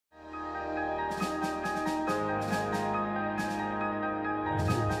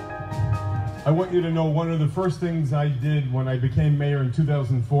I want you to know one of the first things I did when I became mayor in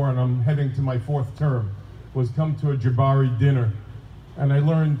 2004, and I'm heading to my 4th term, was come to a Jabari dinner. And I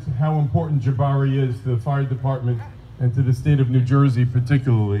learned how important Jabari is to the fire department and to the state of New Jersey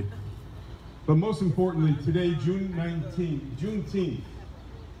particularly. But most importantly, today, Juneteenth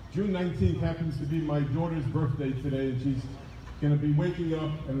happens to be my daughter's birthday today, and she's going to be waking up,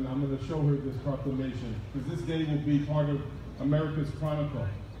 and I'm going to show her this proclamation, because this day will be part of America's chronicle.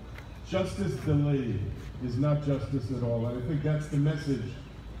 Justice delayed is not justice at all, and I think that's the message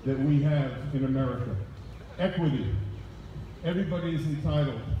that we have in America. Equity. Everybody is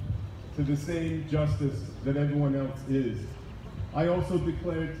entitled to the same justice that everyone else is. I also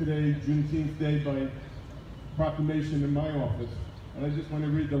declared today Juneteenth Day by proclamation in my office, and I just want to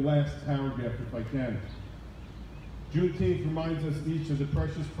read the last paragraph if I can. Juneteenth reminds us each of the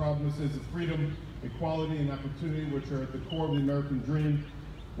precious promises of freedom, equality, and opportunity which are at the core of the American dream,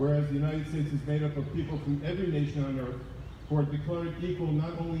 whereas the United States is made up of people from every nation on earth who are declared equal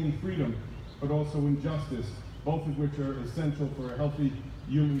not only in freedom, but also in justice, both of which are essential for a healthy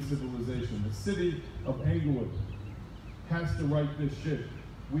human civilization. The city of Englewood has to right this ship.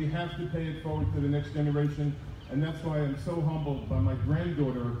 We have to pay it forward to the next generation, and that's why I'm so humbled by my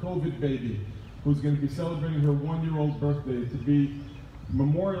granddaughter, a COVID baby, who's going to be celebrating her 1-year-old birthday, to be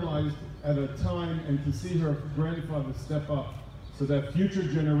memorialized at a time and to see her grandfather step up so that future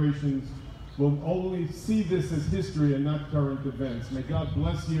generations will only see this as history and not current events. May God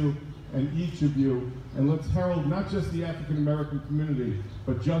bless you and each of you, and let's herald not just the African American community,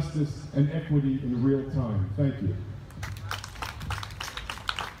 but justice and equity in real time. Thank you.